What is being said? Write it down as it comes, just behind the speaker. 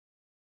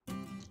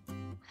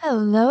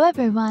Hello,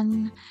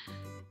 everyone.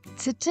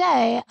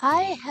 Today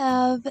I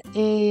have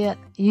a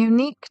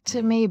unique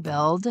to me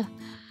build,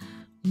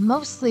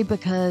 mostly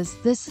because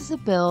this is a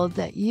build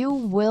that you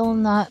will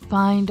not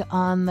find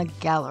on the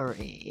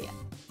gallery.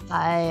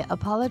 I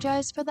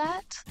apologize for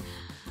that,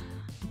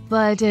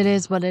 but it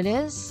is what it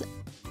is.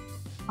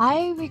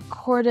 I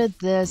recorded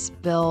this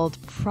build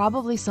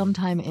probably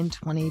sometime in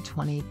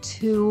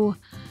 2022.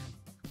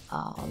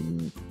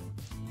 Um,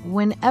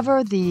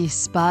 Whenever the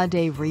Spa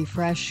Day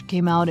refresh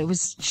came out, it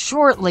was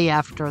shortly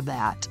after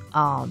that,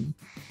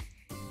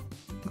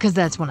 because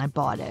that's when I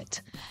bought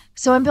it.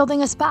 So I'm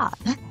building a spa.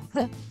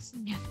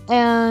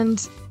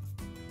 And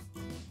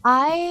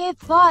I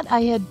thought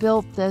I had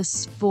built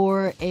this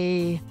for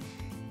a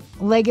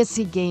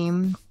legacy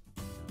game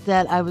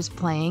that I was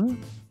playing.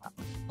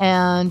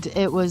 And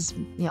it was,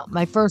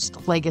 my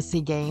first legacy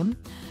game.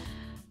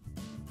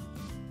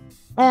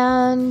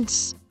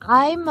 And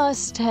I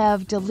must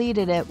have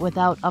deleted it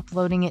without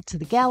uploading it to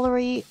the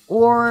gallery,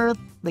 or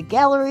the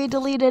gallery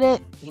deleted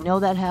it. You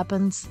know that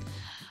happens.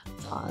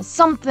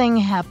 Something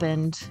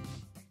happened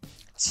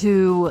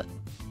to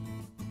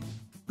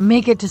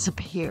make it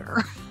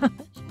disappear.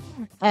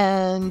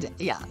 And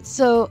yeah,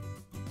 so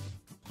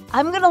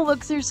I'm going to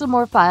look through some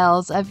more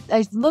files.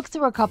 I looked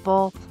through a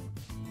couple,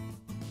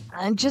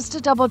 and just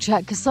to double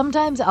check, because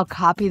sometimes I'll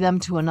copy them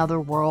to another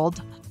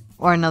world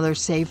or another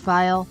save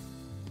file.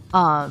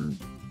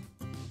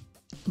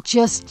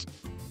 Just,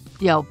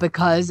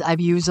 because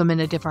I've used them in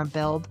a different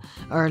build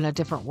or in a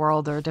different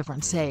world or a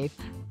different save,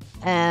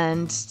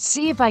 and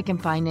see if I can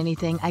find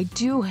anything. I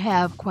do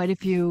have quite a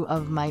few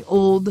of my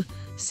old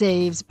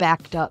saves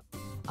backed up.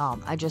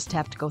 I just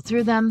have to go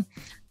through them.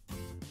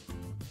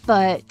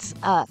 But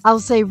I'll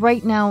say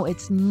right now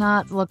it's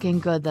not looking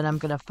good that I'm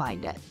going to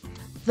find it.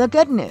 The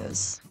good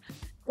news,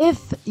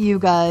 if you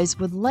guys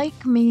would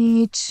like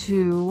me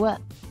to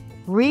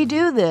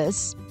redo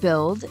this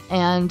build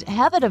and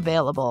have it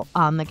available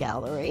on the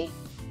gallery,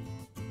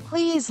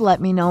 please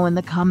let me know in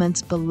the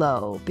comments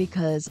below,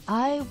 because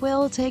I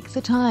will take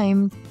the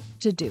time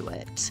to do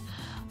it.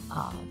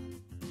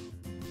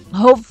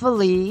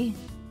 Hopefully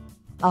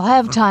I'll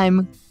have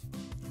time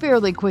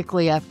fairly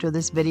quickly after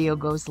this video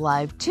goes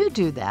live to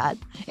do that.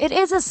 It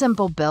is a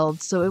simple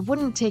build, so it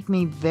wouldn't take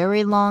me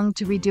very long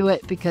to redo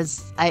it,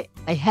 because I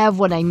have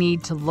what I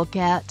need to look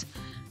at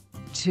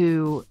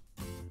to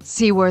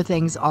see where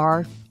things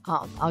are.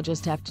 I'll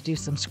just have to do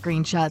some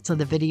screenshots of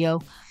the video.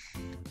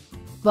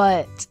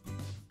 But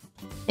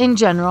in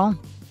general,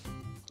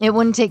 it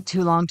wouldn't take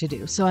too long to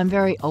do. So I'm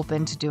very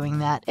open to doing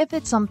that if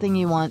it's something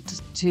you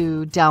want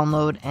to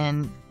download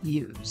and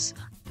use.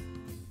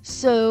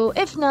 So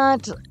if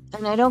not,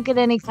 and I don't get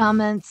any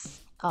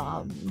comments,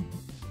 I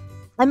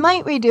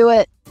might redo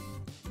it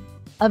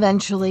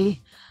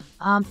eventually.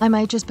 I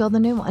might just build a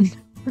new one.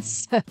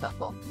 So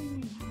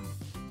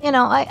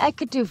I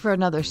could do for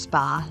another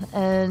spa,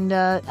 and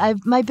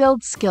my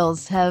build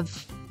skills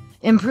have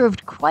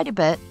improved quite a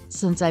bit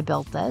since I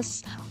built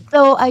this.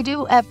 Though I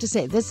do have to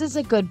say, this is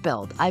a good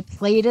build. I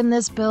played in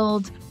this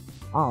build.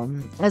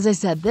 As I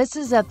said, this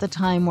is at the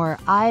time where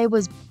I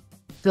was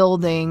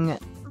building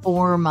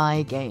for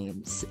my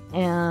games,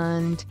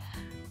 and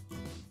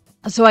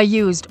so I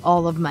used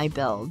all of my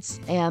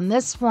builds, and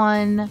this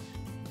one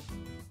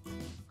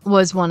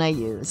was one I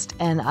used,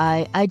 and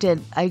I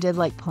did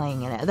like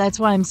playing in it. That's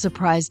why I'm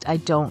surprised I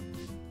don't,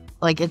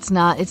 it's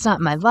not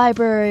in my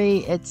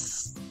library.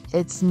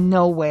 It's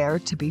nowhere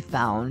to be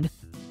found.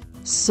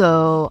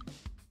 So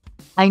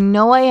I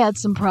know I had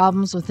some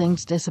problems with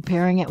things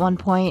disappearing at one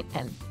point,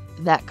 and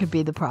that could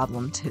be the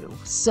problem too.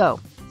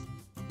 So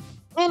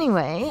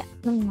anyway,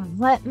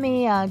 let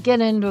me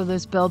get into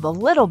this build a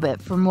little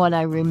bit from what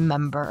I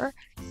remember.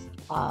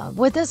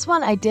 With this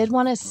one, I did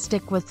want to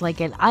stick with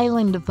an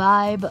island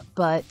vibe,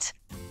 but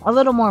a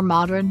little more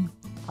modern.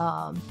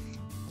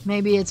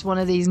 Maybe it's one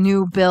of these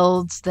new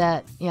builds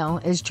that,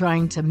 is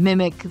trying to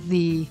mimic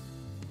the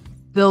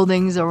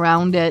buildings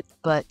around it,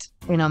 but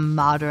in a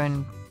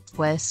modern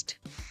twist.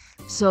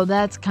 So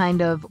that's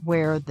kind of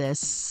where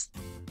this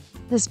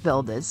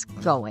build is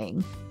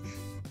going.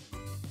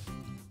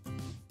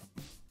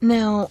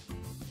 Now,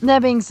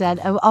 that being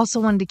said, I also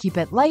wanted to keep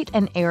it light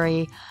and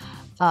airy.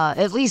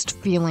 At least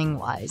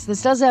feeling-wise.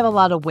 This does have a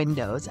lot of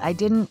windows. I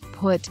didn't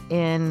put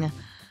in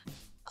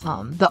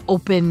the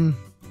open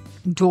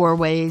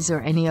doorways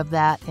or any of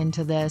that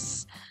into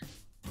this.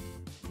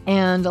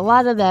 And a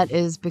lot of that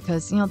is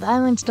because, the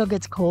island still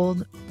gets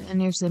cold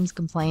and your Sims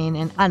complain.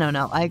 And I don't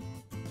know.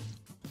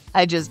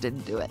 I just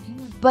didn't do it.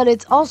 But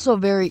it's also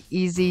very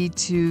easy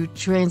to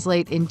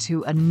translate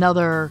into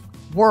another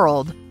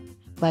world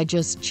by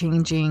just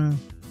changing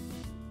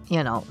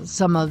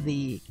some of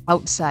the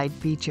outside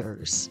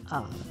features,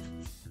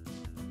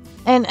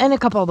 and a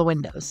couple of the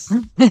windows.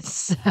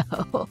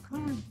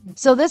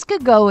 So this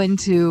could go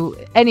into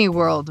any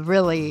world,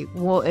 really,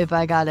 if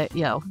I got it,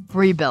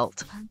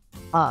 rebuilt.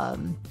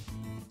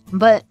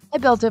 But I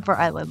built it for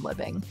island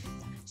living.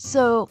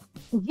 So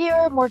here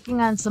I'm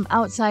working on some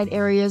outside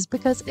areas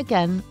because,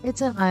 again,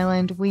 it's an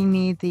island. We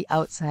need the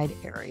outside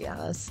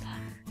areas.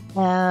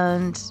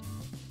 And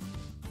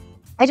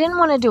I didn't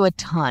want to do a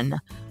ton.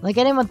 Like,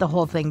 I didn't want the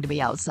whole thing to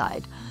be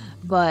outside,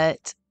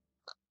 but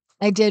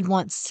I did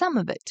want some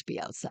of it to be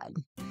outside.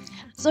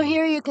 So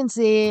here you can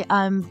see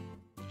I'm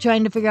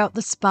trying to figure out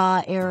the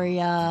spa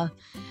area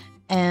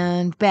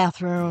and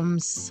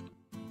bathrooms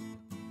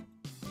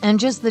and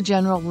just the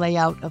general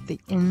layout of the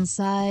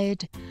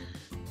inside.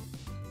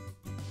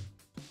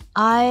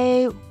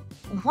 I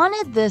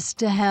wanted this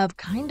to have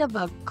kind of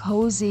a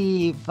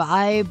cozy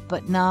vibe,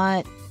 but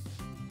not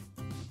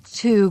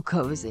too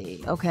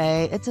cozy,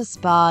 okay? It's a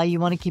spa, you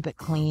want to keep it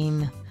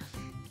clean,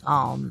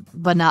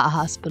 but not a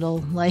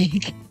hospital,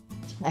 like,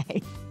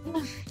 okay.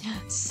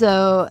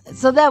 So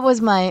that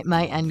was my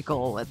end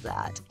goal with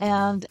that.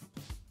 And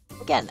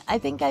again, I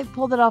think I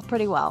pulled it off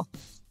pretty well.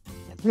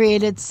 I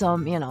created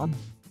some,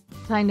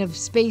 kind of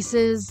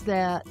spaces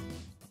that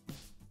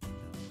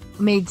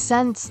made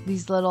sense.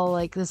 This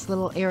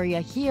little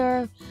area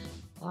here.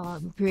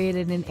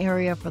 Created an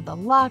area for the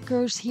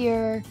lockers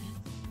here.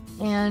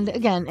 And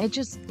again, it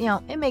just,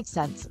 it makes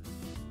sense.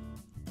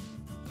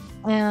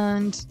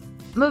 And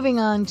moving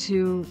on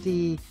to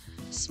the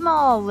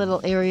small little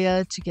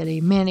area to get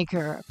a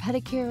manicure or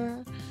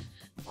pedicure.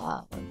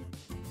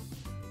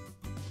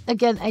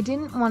 Again, I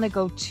didn't want to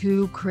go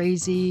too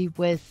crazy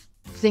with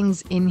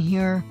things in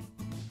here.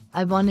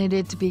 I wanted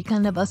it to be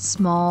kind of a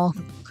small,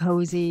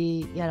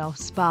 cozy,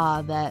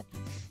 spa that,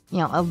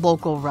 a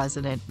local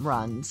resident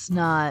runs,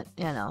 not,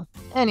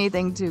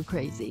 anything too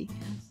crazy.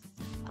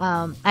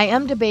 I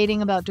am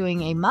debating about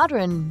doing a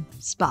modern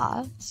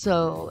spa,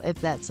 so if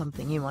that's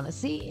something you want to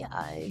see,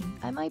 I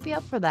might be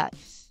up for that.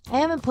 I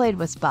haven't played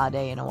with Spa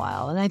Day in a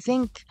while, and I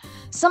think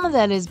some of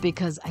that is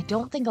because I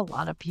don't think a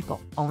lot of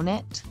people own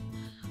it.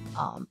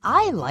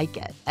 I like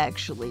it,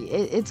 actually.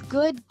 It's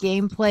good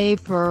gameplay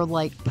for,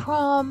 like,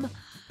 prom.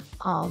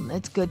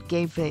 It's good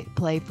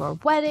gameplay for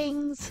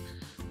weddings.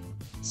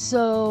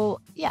 So,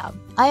 yeah.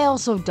 I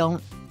also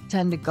don't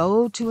tend to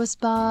go to a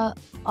spa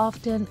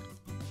often.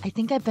 I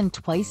think I've been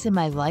twice in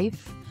my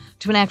life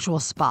to an actual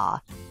spa.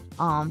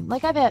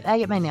 Like I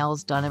get my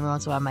nails done every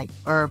once in a while,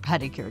 or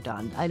pedicure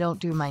done. I don't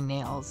do my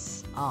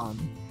nails.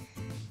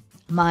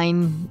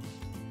 Mine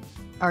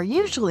are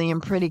usually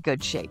in pretty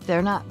good shape.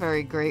 They're not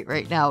very great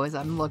right now as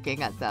I'm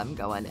looking at them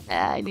going,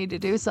 I need to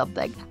do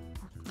something.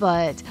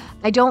 But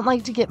I don't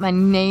like to get my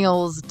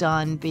nails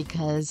done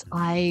because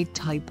I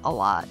type a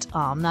lot,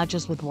 not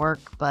just with work,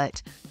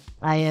 but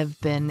I have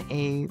been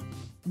a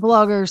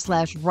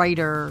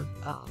blogger/writer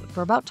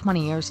for about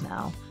 20 years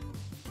now.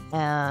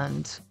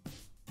 And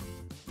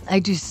I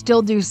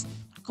still do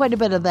quite a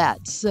bit of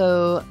that.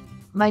 So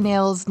my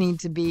nails need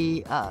to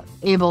be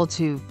able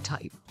to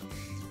type.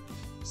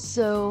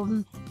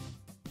 So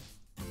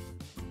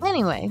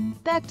anyway,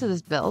 back to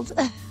this build.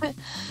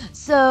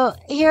 So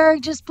here,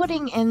 just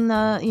putting in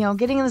the,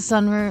 getting in the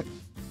sunroofs,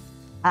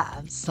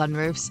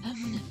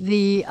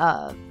 the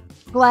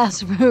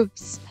glass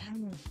roofs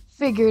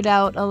figured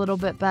out a little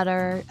bit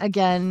better.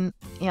 Again,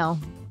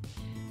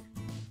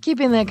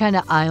 keeping that kind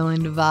of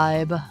island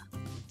vibe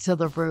to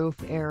the roof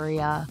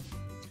area.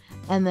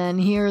 And then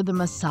here are the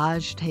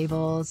massage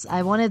tables.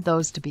 I wanted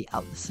those to be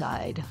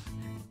outside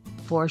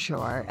for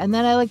sure. And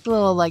then I like the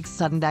little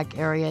sun deck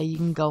area. You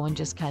can go and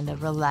just kind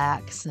of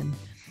relax and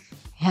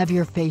have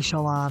your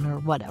facial on or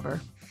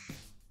whatever.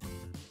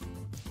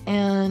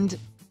 And,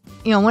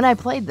 when I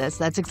played this,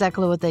 that's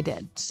exactly what they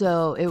did.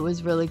 So it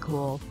was really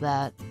cool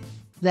that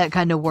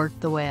kind of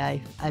worked the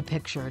way I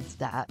pictured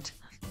that.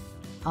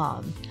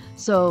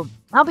 So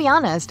I'll be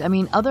honest,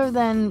 other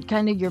than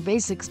kind of your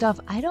basic stuff,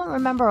 I don't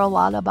remember a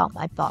lot about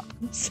my thought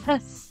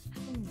process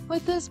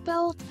with this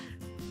build.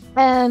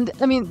 And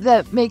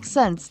that makes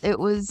sense. It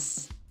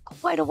was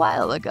quite a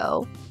while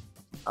ago.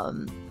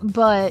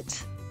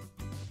 But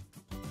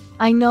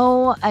I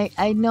know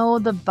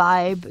the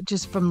vibe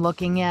just from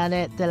looking at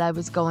it that I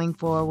was going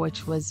for,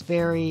 which was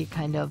very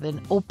kind of an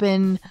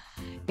open,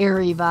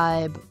 airy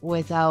vibe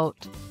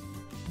without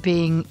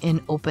being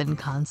an open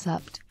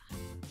concept.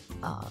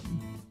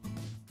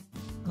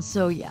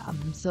 So yeah,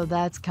 so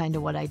that's kind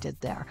of what I did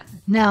there.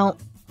 Now,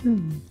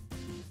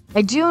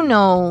 I do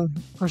know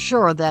for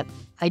sure that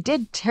I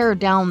did tear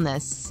down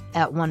this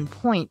at one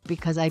point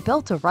because I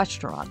built a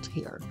restaurant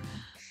here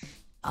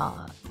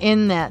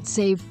in that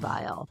save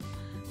file.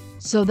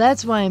 So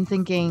that's why I'm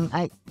thinking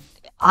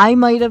I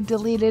might have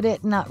deleted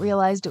it and not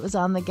realized it was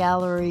on the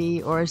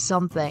gallery or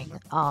something.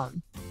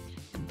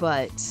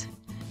 But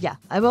yeah,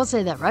 I will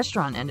say that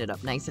restaurant ended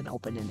up nice and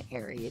open and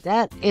airy.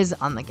 That is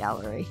on the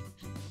gallery.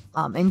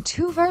 In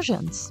 2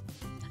 versions.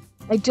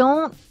 I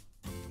don't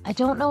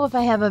know if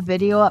I have a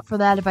video up for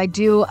that. If I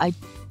do, I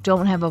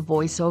don't have a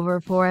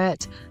voiceover for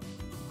it.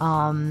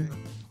 And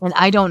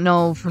I don't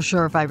know for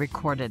sure if I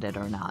recorded it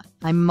or not.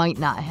 I might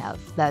not have.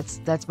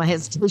 That's my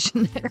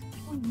hesitation there.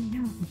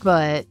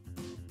 But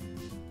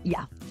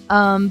yeah.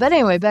 But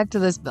anyway, back to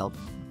this build.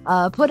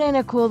 Put in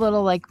a cool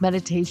little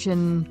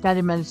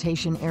guided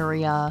meditation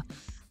area.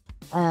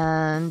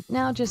 And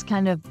now just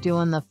kind of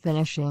doing the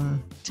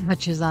finishing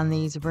touches on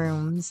these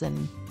rooms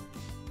and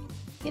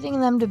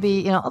getting them to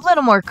be, a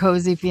little more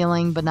cozy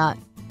feeling, but not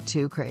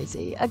too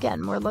crazy.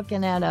 Again, we're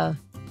looking at a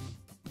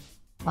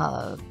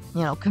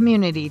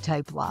community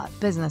type lot,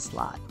 business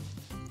lot.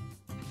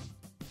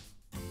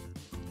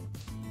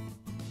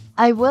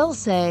 I will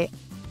say,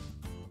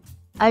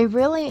 I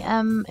really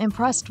am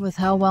impressed with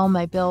how well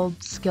my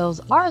build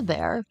skills are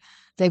there.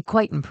 They've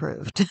quite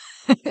improved.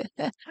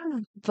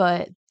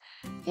 But,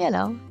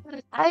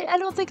 I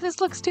don't think this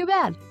looks too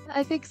bad.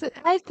 I think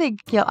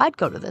I'd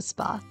go to this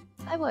spa.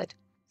 I would.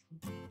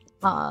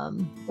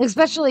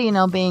 Especially,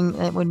 being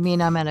it would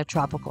mean I'm at a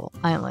tropical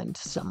island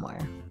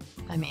somewhere.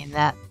 I mean,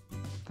 that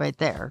right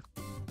there.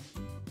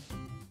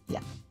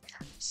 Yeah.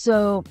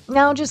 So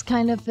now just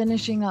kind of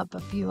finishing up a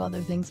few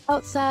other things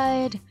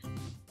outside,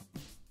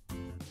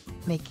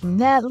 making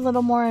that a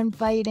little more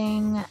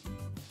inviting.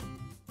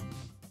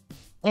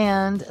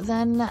 And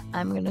then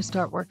I'm going to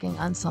start working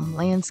on some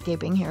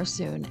landscaping here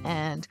soon.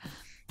 And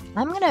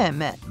I'm going to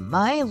admit,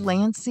 my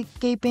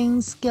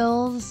landscaping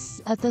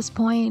skills at this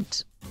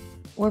point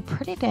were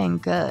pretty dang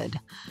good.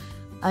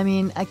 I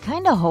mean, I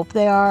kind of hope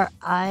they are.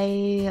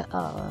 I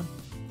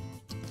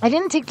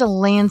didn't take the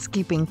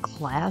landscaping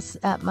class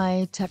at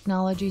my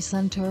technology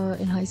center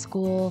in high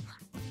school.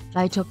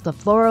 I took the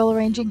floral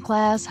arranging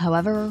class.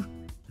 However,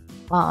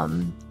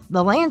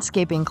 the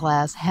landscaping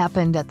class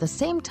happened at the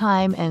same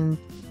time, and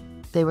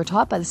they were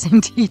taught by the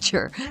same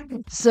teacher.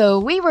 So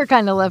we were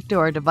kind of left to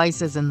our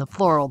devices in the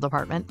floral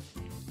department.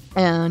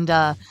 And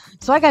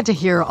so I got to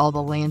hear all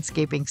the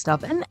landscaping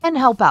stuff and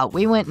help out.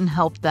 We went and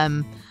helped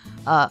them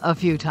a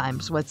few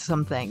times with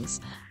some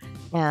things.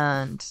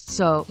 And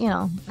so,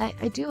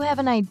 I do have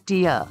an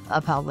idea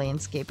of how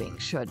landscaping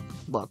should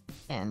look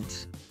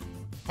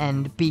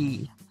and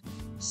be.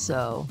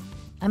 So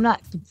I'm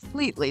not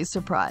completely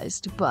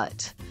surprised,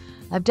 but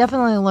I've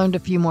definitely learned a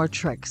few more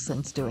tricks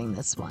since doing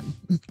this one.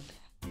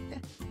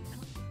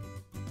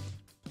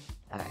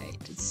 All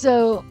right,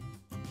 so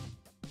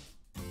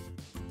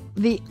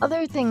the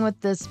other thing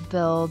with this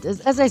build is,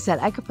 as I said,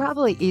 I could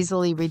probably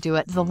easily redo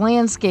it. The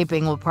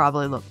landscaping will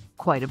probably look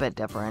quite a bit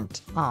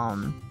different,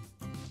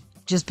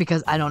 just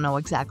because I don't know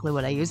exactly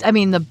what I use. I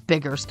mean, the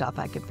bigger stuff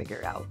I could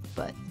figure out,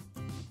 but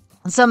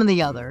some of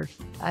the other,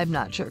 I'm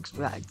not sure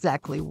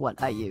exactly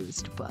what I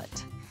used,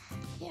 but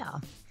yeah.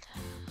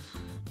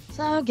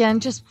 So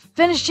again, just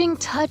finishing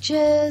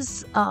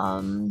touches,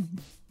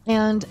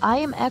 and I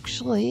am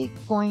actually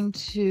going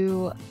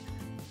to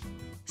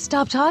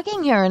stop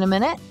talking here in a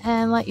minute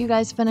and let you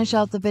guys finish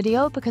out the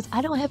video because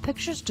I don't have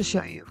pictures to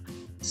show you.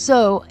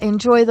 So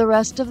enjoy the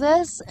rest of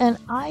this, and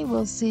I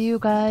will see you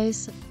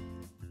guys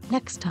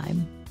next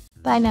time.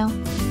 Bye now.